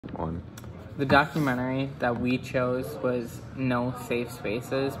the documentary that we chose was No Safe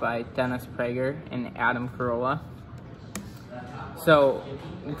Spaces by Dennis Prager and Adam Carolla. So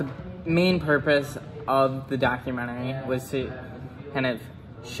the main purpose of the documentary was to kind of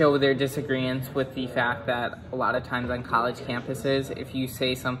show their disagreements with the fact that a lot of times on college campuses, if you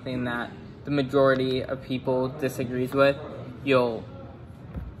say something that the majority of people disagrees with, it'll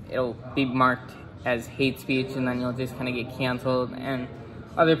be marked as hate speech, and then you'll just kind of get canceled. And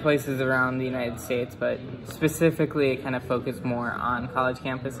other places around the United States, but specifically it kind of focused more on college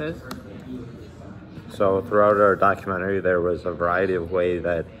campuses. So throughout our documentary, there was a variety of ways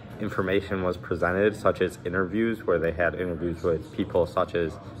that information was presented, such as interviews, where they had interviews with people such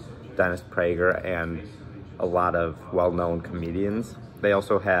as Dennis Prager and a lot of well-known comedians. They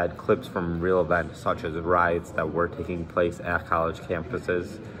also had clips from real events, such as riots that were taking place at college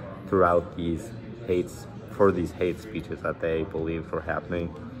campuses throughout these hate speeches that they believed were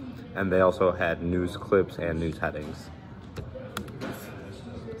happening. And they also had news clips and news headings.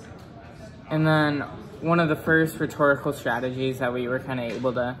 And then one of the first rhetorical strategies that we were kind of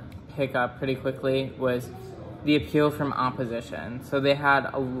able to pick up pretty quickly was the appeal from opposition. So they had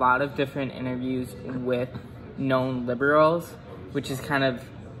a lot of different interviews with known liberals, which is kind of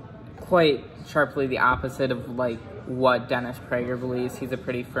quite sharply the opposite of like what Dennis Prager believes. He's a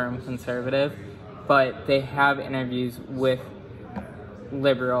pretty firm conservative, but they have interviews with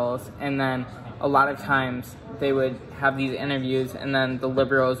liberals, and then a lot of times they would have these interviews and then the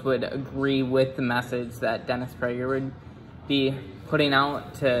liberals would agree with the message that Dennis Prager would be putting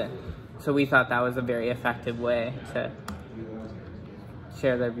out so we thought that was a very effective way to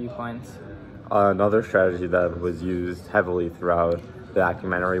share their viewpoints. Another strategy that was used heavily throughout the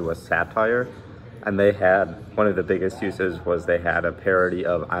documentary was satire. And they had, one of the biggest uses was they had a parody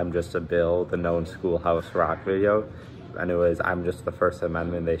of I'm Just a Bill, the known Schoolhouse Rock video. And it was I'm Just the First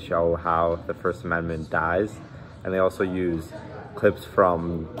Amendment. They show how the First Amendment dies. And they also use clips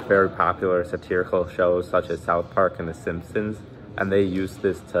from very popular satirical shows such as South Park and The Simpsons. And they use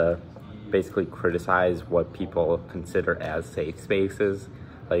this to basically criticize what people consider as safe spaces.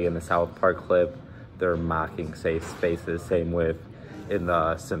 Like in the South Park clip, they're mocking safe spaces, same with in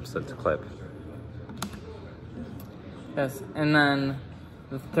the Simpsons clip. Yes, and then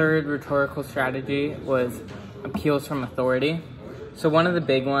the third rhetorical strategy was appeals from authority. So one of the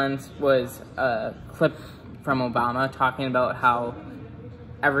big ones was a clip from Obama talking about how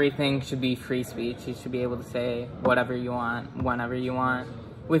everything should be free speech. You should be able to say whatever you want, whenever you want,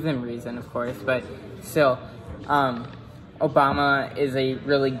 within reason, of course. But still, Obama is a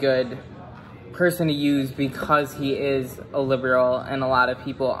really good person to use because he is a liberal, and a lot of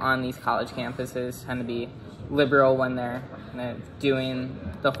people on these college campuses tend to be liberal when they're doing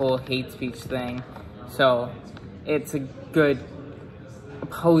the whole hate speech thing. So it's a good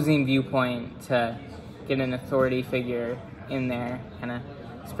opposing viewpoint to get an authority figure in there, kind of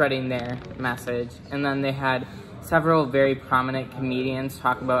spreading their message. And then they had several very prominent comedians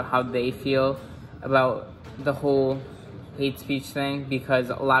talk about how they feel about the whole hate speech thing, because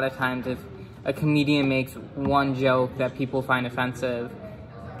a lot of times if a comedian makes one joke that people find offensive,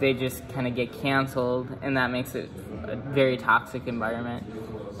 they just kind of get canceled, and that makes it a very toxic environment.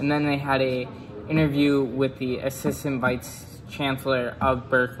 And then they had a interview with the assistant vice chancellor of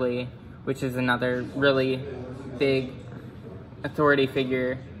Berkeley, which is another really big authority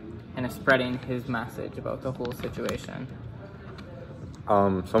figure, and spreading his message about the whole situation.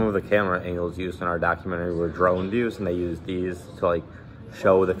 Some of the camera angles used in our documentary were drone views, and they used these to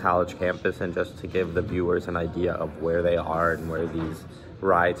show the college campus and just to give the viewers an idea of where they are and where these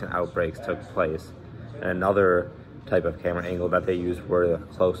riots and outbreaks took place. And another type of camera angle that they used were the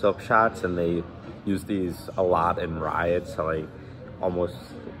close-up shots, and they used these a lot in riots to almost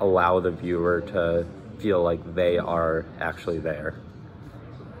allow the viewer to feel like they are actually there.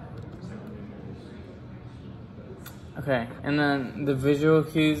 Okay, and then the visual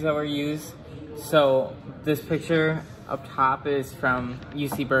cues that were used. So this picture up top is from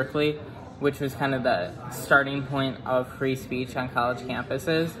UC Berkeley, which was kind of the starting point of free speech on college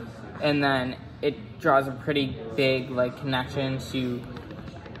campuses. And then it draws a pretty big connection to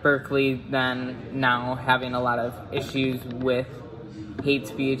Berkeley then now having a lot of issues with hate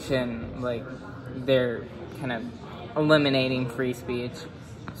speech, and they're kind of eliminating free speech.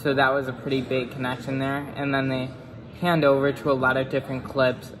 So that was a pretty big connection there. And then they hand over to a lot of different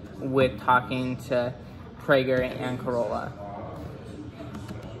clips with talking to Prager and Carolla.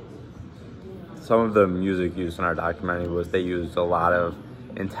 Some of the music used in our documentary was they used a lot of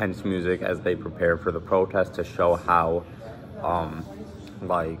intense music as they prepared for the protest to show how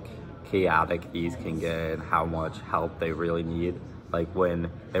chaotic these can get and how much help they really need. Like when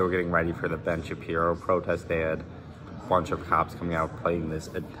they were getting ready for the Ben Shapiro protest, they had a bunch of cops coming out playing this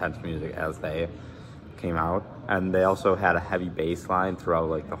intense music as they came out. And they also had a heavy bass line throughout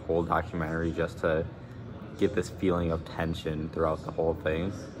like the whole documentary just to get this feeling of tension throughout the whole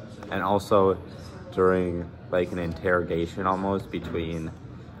thing. And also during like an interrogation almost between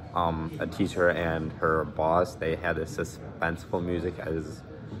a teacher and her boss, they had this suspenseful music as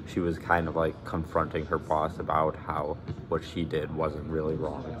she was kind of like confronting her boss about how what she did wasn't really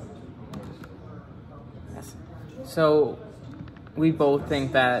wrong. Yes. So we both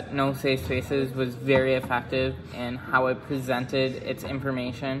think that No Safe Spaces was very effective in how it presented its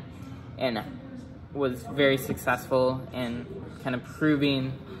information and was very successful in kind of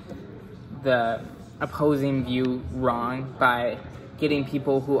proving the opposing view wrong by getting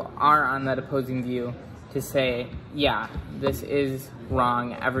people who are on that opposing view to say, yeah, this is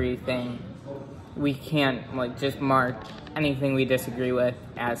wrong, everything. We can't like just mark anything we disagree with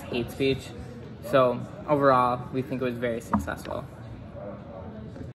as hate speech. So overall, we think it was very successful.